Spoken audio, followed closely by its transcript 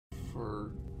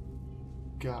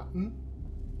forgotten.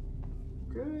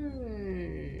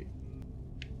 Great.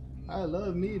 I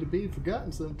love me to be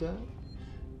forgotten sometime.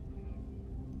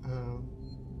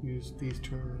 Use these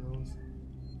terminals.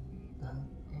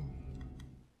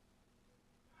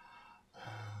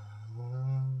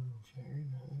 Very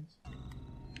nice.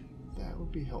 That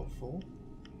would be helpful.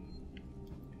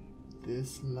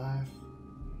 This life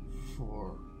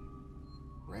for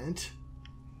rent.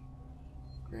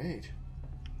 Great.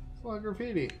 It's a lot of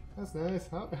graffiti. That's nice.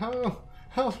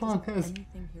 How long has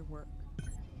anything here work?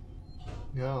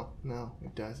 No,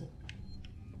 it doesn't.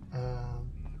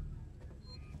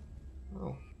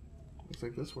 Oh, looks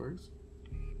like this works.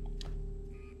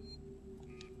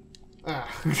 Ah,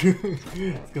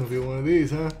 it's gonna be one of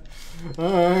these, huh?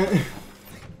 Alright.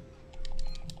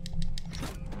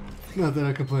 Not that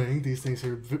I'm complaining, these things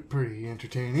are pretty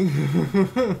entertaining.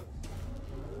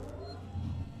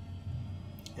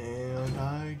 And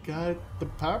I got the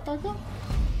power back up?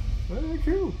 Very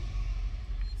cool.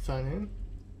 Sign in.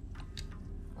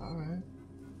 Alright.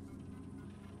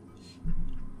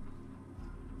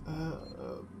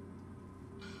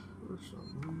 First I'll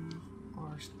move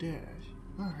our stash.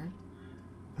 Alright.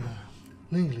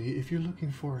 Langley, if you're looking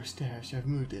for a stash, I've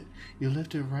moved it. You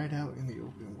left it right out in the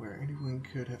open where anyone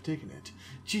could have taken it.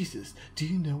 Jesus, do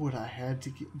you know what I had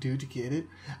to do to get it?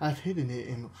 I've hidden it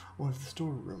in one of the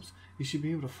storerooms. You should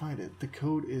be able to find it. The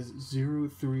code is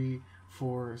 0340.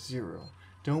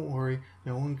 Don't worry,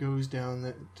 no one goes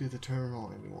down to the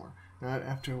terminal anymore. Not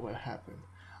after what happened.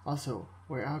 Also,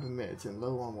 we're out of meds and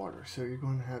low on water, so you're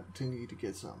going to have to need to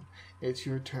get some. It's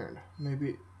your turn.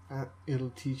 Maybe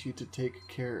it'll teach you to take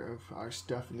care of our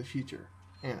stuff in the future.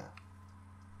 Anna.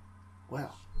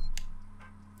 Well.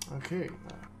 Okay.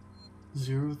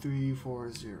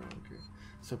 0340. Okay.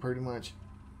 So pretty much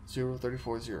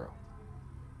 0340.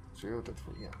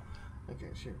 0340, yeah.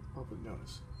 Okay, sure. Public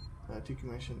notice.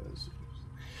 Decommission notice.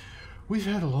 We've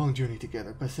had a long journey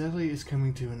together, but sadly it's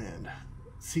coming to an end.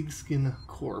 Seegskin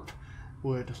Corp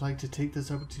would like to take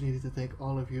this opportunity to thank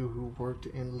all of you who worked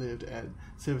and lived at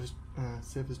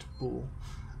Sevastopol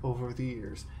over the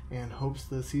years, and hopes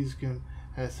the Seegskin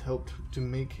has helped to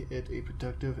make it a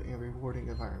productive and rewarding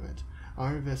environment.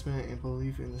 Our investment and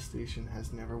belief in the station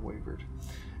has never wavered.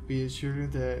 Be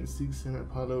assured that Seegskin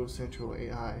Apollo Central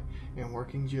AI and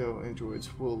Working Joe androids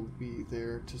will be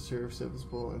there to serve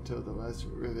Sevastopol until the last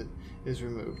rivet is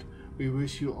removed. We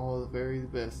wish you all the very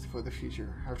best for the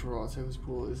future. After all,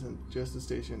 Sevastopol isn't just a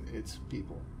station, it's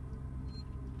people.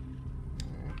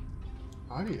 Alright.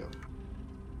 Audio.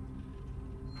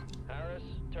 Harris,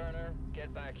 Turner,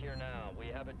 get back here now. We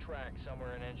have a track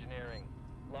somewhere in engineering.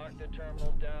 Lock the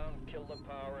terminal down, kill the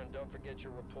power, and don't forget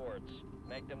your reports.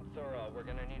 Make them thorough. We're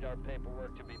gonna need our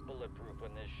paperwork to be bulletproof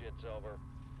when this shit's over.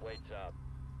 Waits up.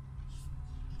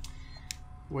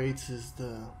 Waits is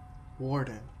the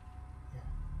warden.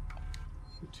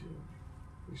 To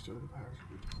restore the power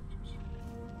to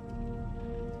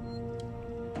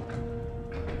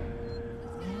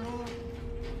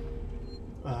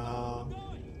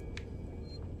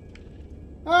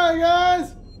Hi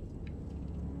guys!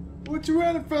 What you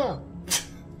running from?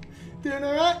 Doing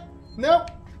alright?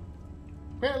 Nope.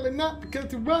 Apparently not,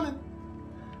 because you're running.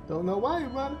 Don't know why you're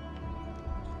running.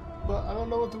 But I don't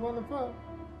know what you're running from.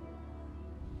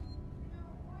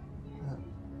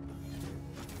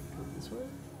 This way?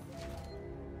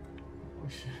 We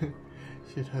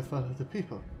should have followed the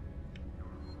people.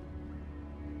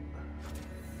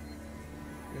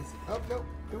 Yes. Oh no!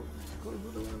 Don't close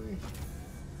the door on me.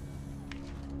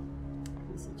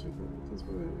 This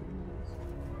way.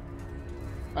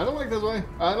 I don't like this way.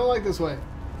 I don't like this way.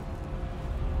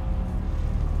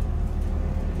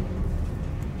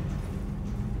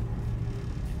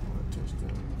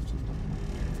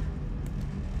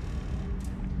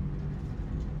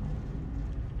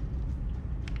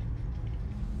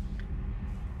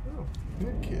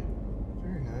 Med kit.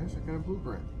 Very nice. I got a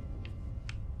blueprint.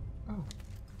 Oh,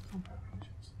 compound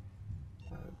engines.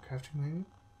 Crafting menu.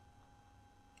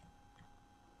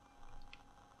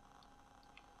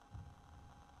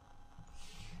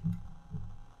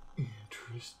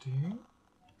 Interesting.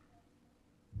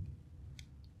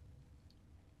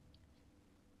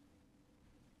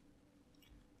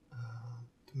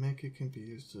 To make it can be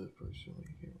used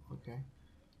personally here. Okay.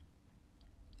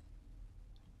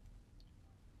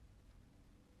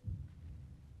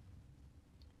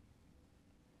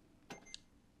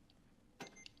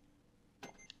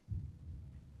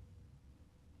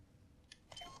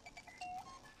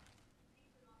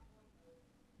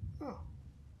 Oh,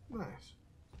 nice.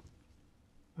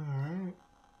 Alright.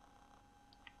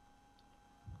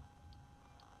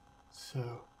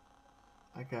 So,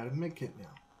 I I got a med kit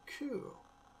now. Cool.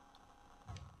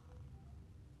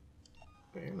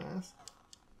 Very nice.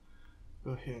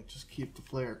 Go ahead and just keep the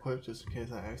flare equipped just in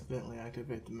case I accidentally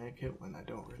activate the med kit when I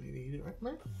don't really need it right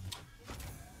now.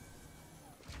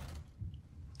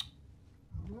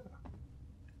 What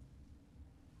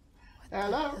the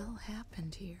hell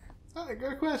happened here? Oh,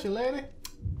 good question, lady.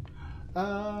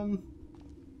 So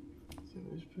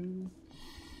there's food.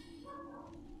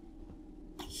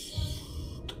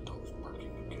 Those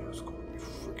parking accounts gonna be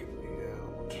freaking me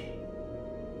out.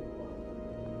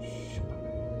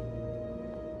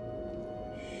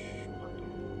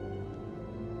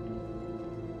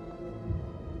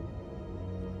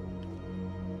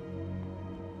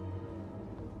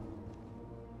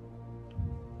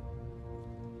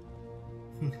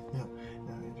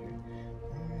 No injury.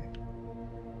 Alright.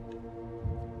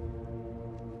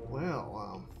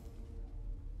 Well,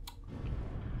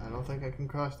 I don't think I can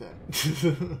cross that.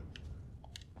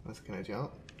 Can I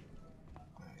jump?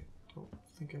 I don't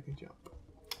think I can jump.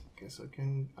 Guess I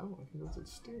can. Oh, I can go to the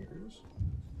stairs.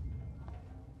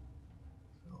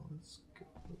 So let's go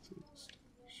to the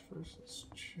stairs first. Let's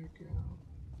check out.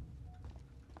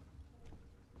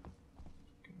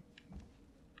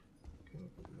 Can I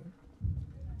go there?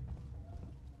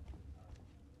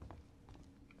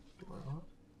 Door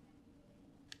locked.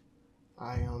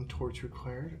 Ion torch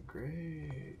required.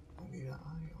 Great. I need an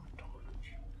ion torch.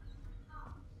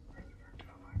 Where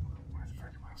the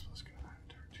frick am I supposed to get an ion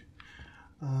torch?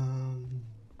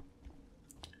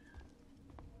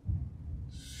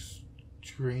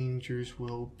 Strangers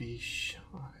will be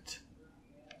shot.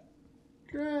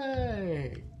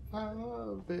 Great. I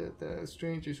love it that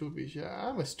strangers will be shot.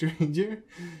 I'm a stranger.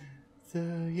 So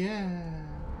yeah.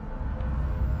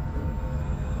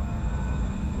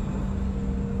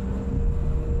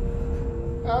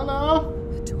 Hello?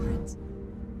 The Torrens.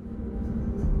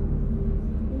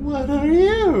 What are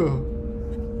you?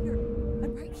 I'm here.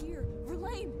 I'm right here.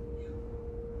 Verlaine.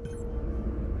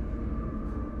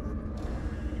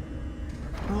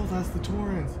 Oh, that's the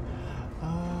Torrens.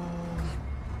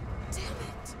 Damn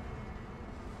it.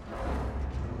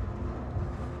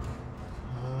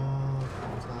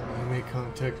 That's how you make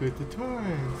contact with the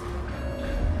Torrens.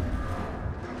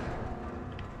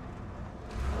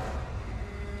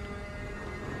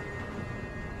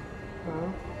 Hello?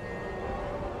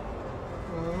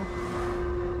 Hello?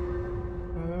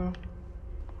 Hello?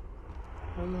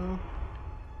 Hello?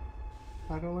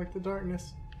 I don't like the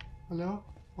darkness. Hello?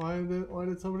 Why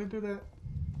did somebody do that?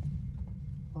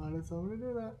 Why did somebody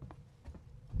do that?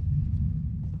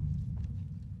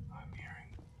 I'm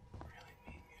hearing really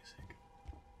mean music.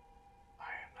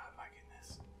 I am not liking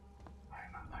this. I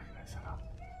am not liking this at all.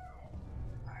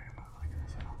 I am not liking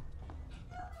this at all.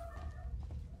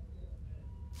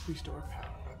 Restore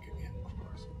power. Okay, yeah, of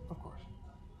course. Of course.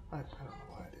 I don't know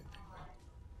why I didn't think that.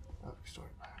 I'll restore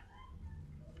power.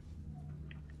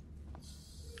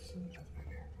 So that's right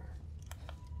here.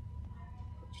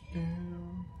 Touch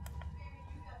down.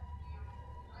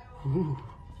 Ooh,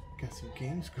 got some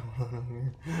games going on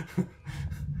here.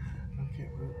 Okay,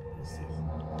 what's this?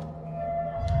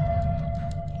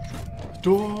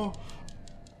 Door!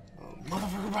 Oh,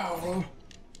 motherfucker power!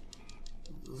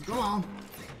 Come on!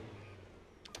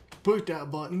 Push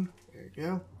that button. There you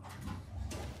go.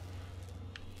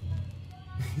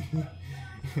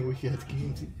 We got the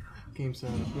game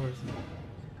sound, of course.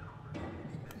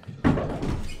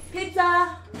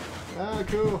 Pizza! Ah,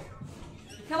 cool.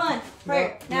 Come on,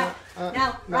 right now,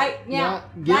 right now,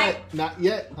 Not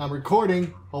yet. I'm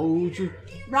recording. Hold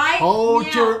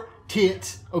your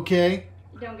tits, okay?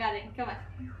 You don't got it. Come on.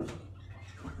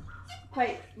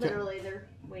 Quite literally, they're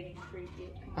waiting for you.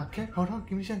 Okay, hold on.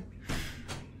 Give me a second.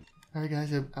 Alright,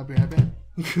 guys, I'll be right back.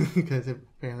 Because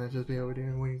apparently I'll just be over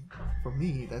there waiting for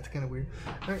me. That's kind of weird.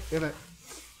 Alright, get back.